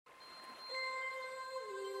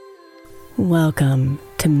Welcome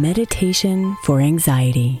to Meditation for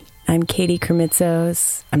Anxiety. I'm Katie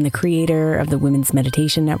Kermitzos. I'm the creator of the Women's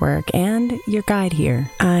Meditation Network and your guide here.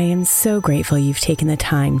 I am so grateful you've taken the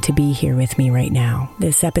time to be here with me right now.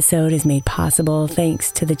 This episode is made possible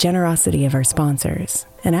thanks to the generosity of our sponsors.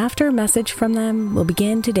 And after a message from them, we'll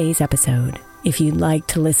begin today's episode. If you'd like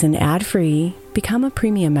to listen ad-free, become a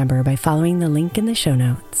premium member by following the link in the show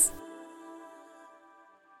notes.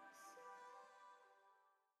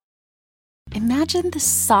 Imagine the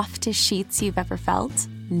softest sheets you've ever felt.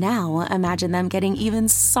 Now imagine them getting even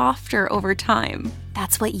softer over time.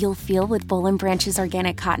 That's what you'll feel with Boll & Branch's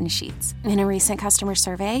organic cotton sheets. In a recent customer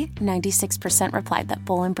survey, 96% replied that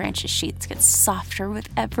Boll & Branch's sheets get softer with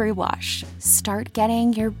every wash. Start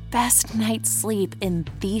getting your best night's sleep in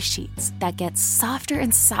these sheets that get softer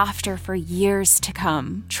and softer for years to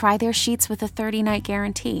come. Try their sheets with a 30-night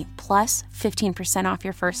guarantee, plus 15% off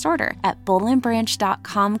your first order at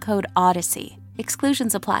bollandbranch.com code ODYSSEY.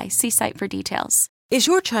 Exclusions apply. See site for details. Is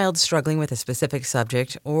your child struggling with a specific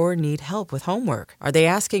subject or need help with homework? Are they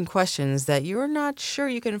asking questions that you're not sure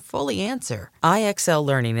you can fully answer? IXL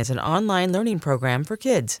Learning is an online learning program for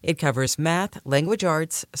kids. It covers math, language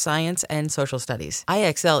arts, science, and social studies.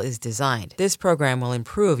 IXL is designed. This program will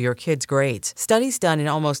improve your kids' grades. Studies done in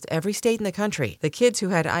almost every state in the country. The kids who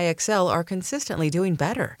had IXL are consistently doing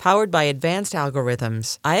better. Powered by advanced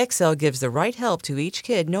algorithms, IXL gives the right help to each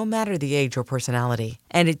kid no matter the age or personality.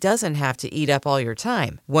 And it doesn't have to eat up all your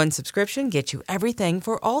time. One subscription gets you everything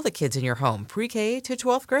for all the kids in your home, pre-K to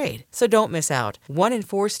 12th grade. So don't miss out. 1 in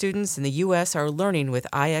 4 students in the U.S. are learning with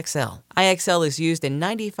IXL. IXL is used in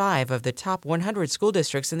 95 of the top 100 school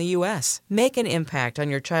districts in the U.S. Make an impact on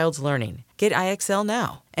your child's learning. Get IXL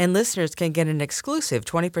now. And listeners can get an exclusive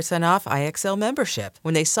 20% off IXL membership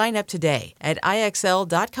when they sign up today at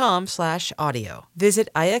IXL.com/audio. Visit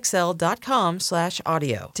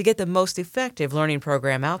IXL.com/audio to get the most effective learning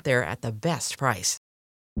program out there at the best price.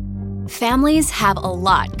 Families have a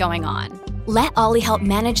lot going on. Let Ollie help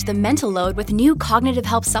manage the mental load with new cognitive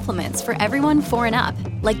help supplements for everyone 4 and up,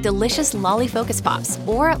 like delicious Lolly Focus Pops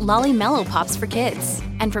or Lolly Mellow Pops for kids.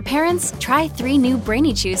 And for parents, try 3 new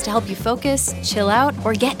Brainy Chews to help you focus, chill out,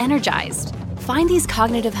 or get energized. Find these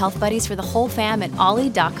cognitive health buddies for the whole fam at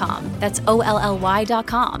ollie.com. That's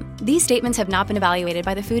OLLY.com. These statements have not been evaluated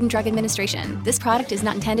by the Food and Drug Administration. This product is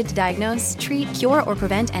not intended to diagnose, treat, cure, or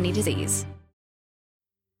prevent any disease.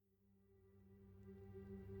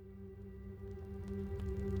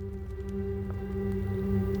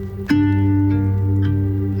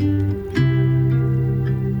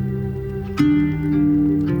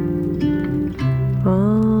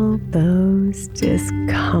 All those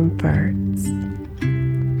discomforts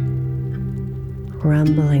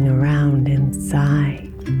rumbling around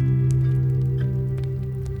inside.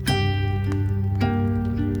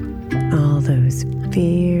 All those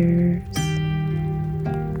fears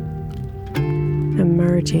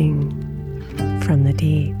emerging from the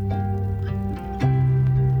deep.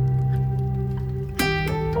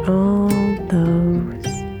 All those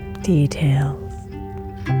details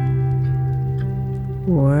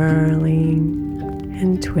whirling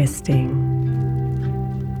and twisting.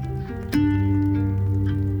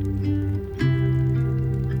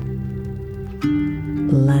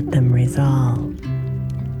 Let them resolve.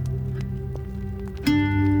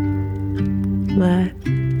 Let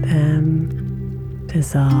them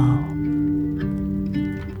dissolve.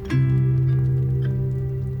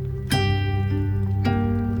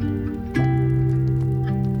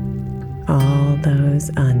 All those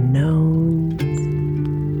unknowns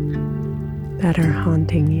that are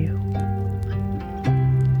haunting you.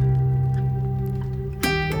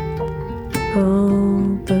 All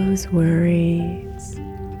those worries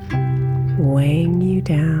weighing you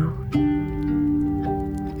down.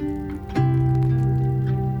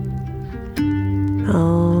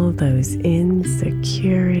 All those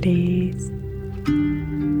insecurities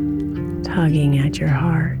tugging at your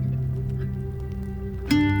heart.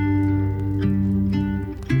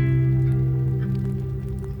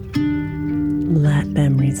 Let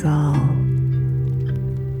them resolve.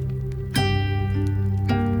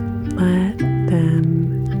 Let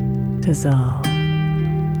them dissolve.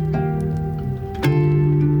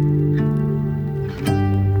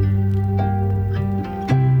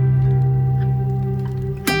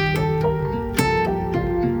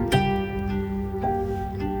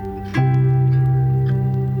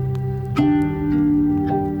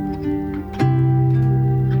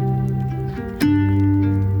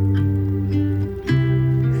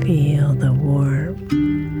 Feel the warmth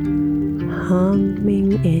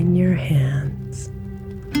humming in your hands.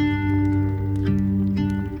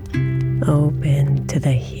 Open to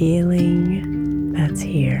the healing that's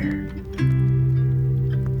here.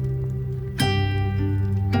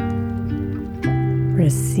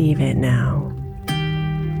 Receive it now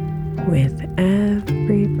with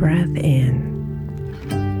every breath in,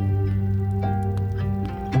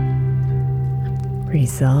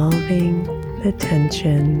 resolving the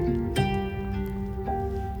tension,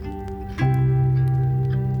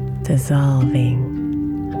 dissolving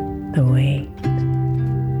the weight.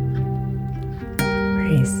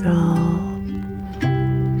 Resolve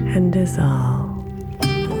and dissolve.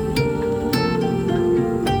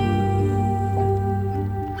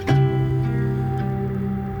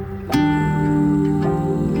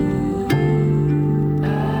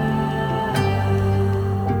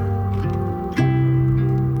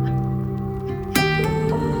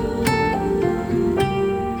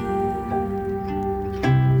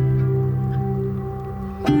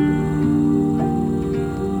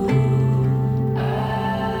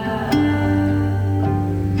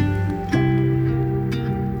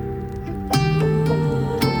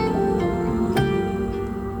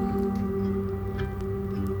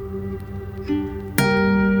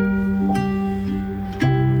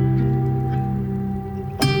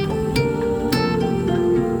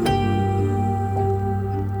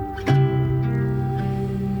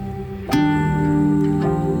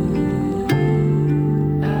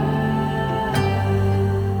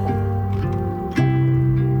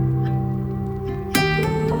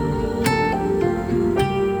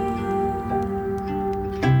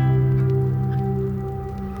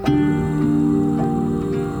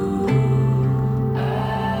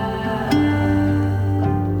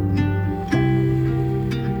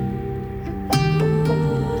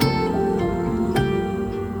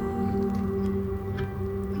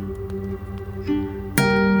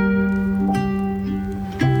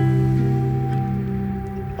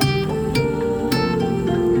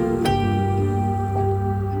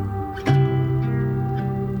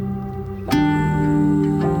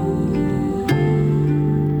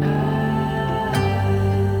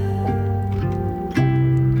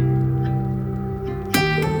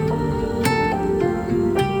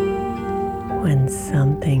 When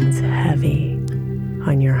something's heavy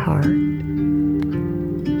on your heart,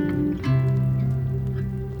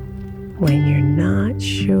 when you're not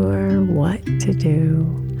sure what to do,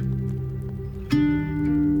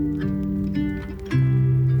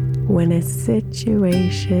 when a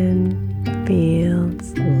situation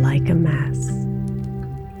feels like a mess,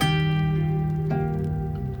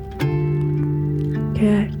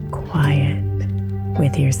 get quiet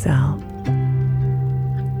with yourself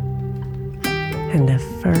and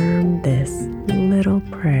affirm this little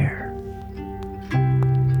prayer.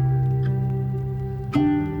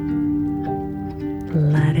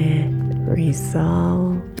 Let it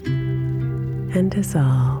resolve and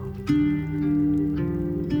dissolve.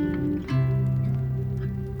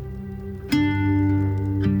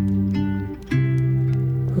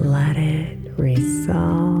 Let it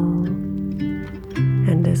resolve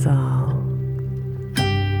and dissolve.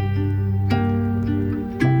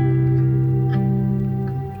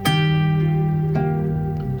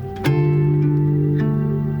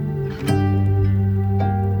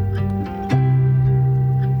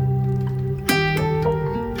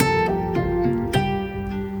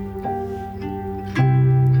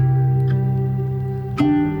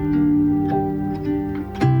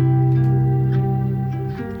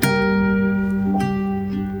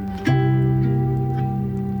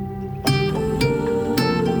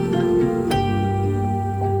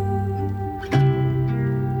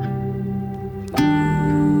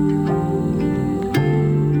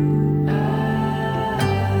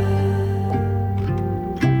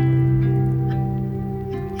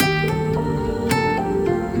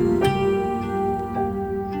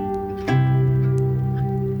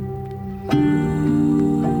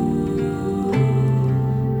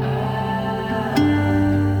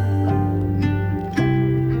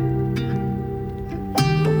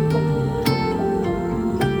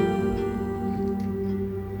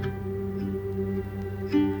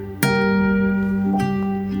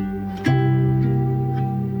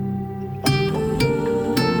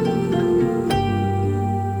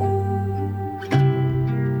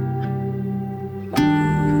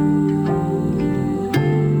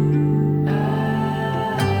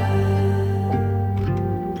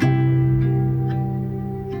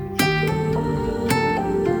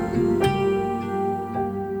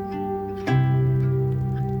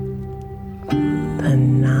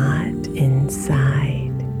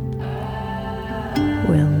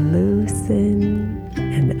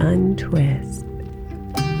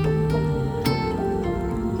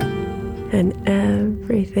 and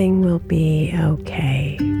everything will be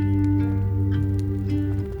okay.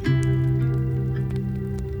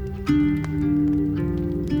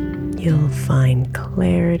 You'll find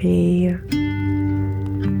clarity,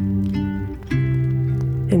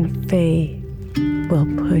 and faith will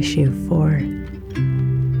push you forth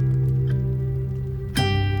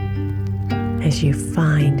as you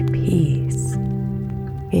find peace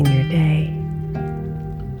in your day.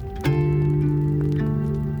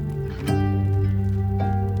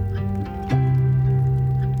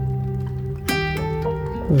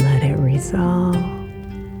 Let it resolve.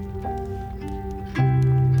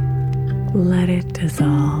 Let it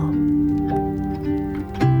dissolve.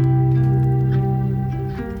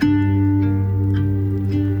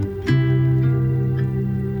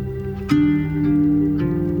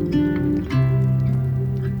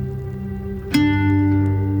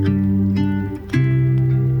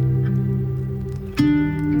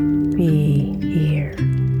 Be here,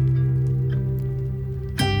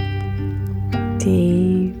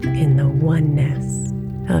 deep in the oneness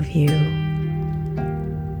of you.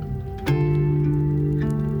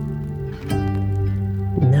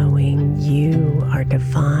 Knowing you are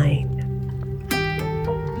divine.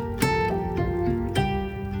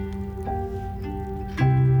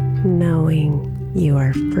 Knowing you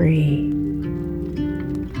are free.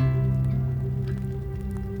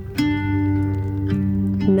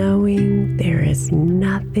 Knowing there is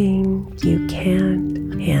nothing you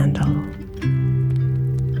can't handle.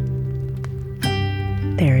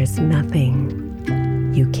 There is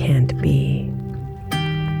nothing you can't be.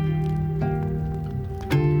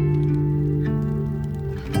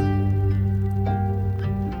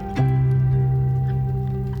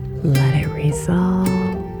 Let it resolve.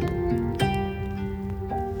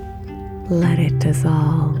 Let it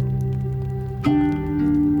dissolve.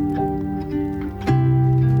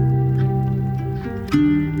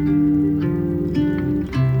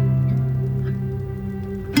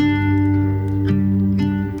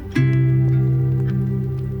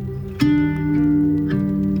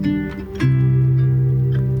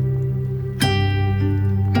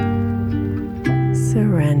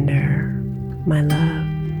 Surrender, my love,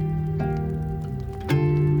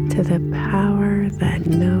 to the power that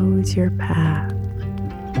knows your path.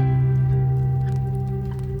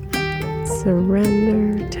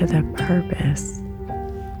 Surrender to the purpose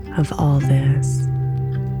of all this.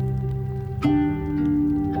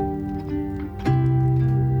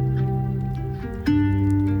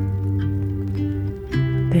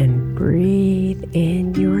 Then breathe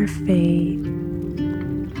in your faith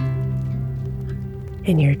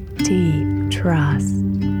and your deep trust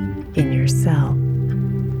in yourself.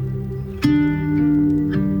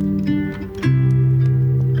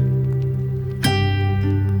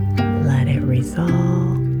 Let it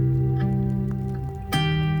resolve.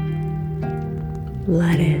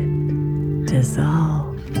 Let it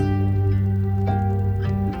dissolve.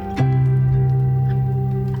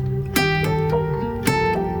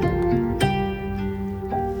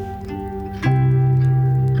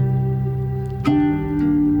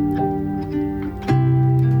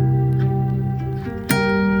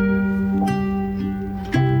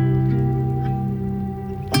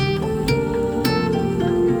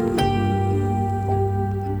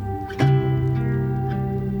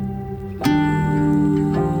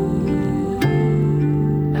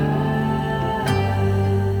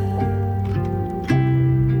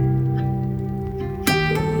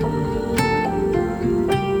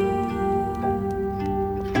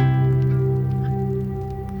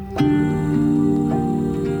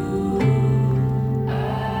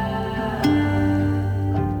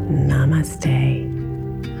 Namaste,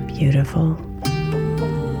 beautiful.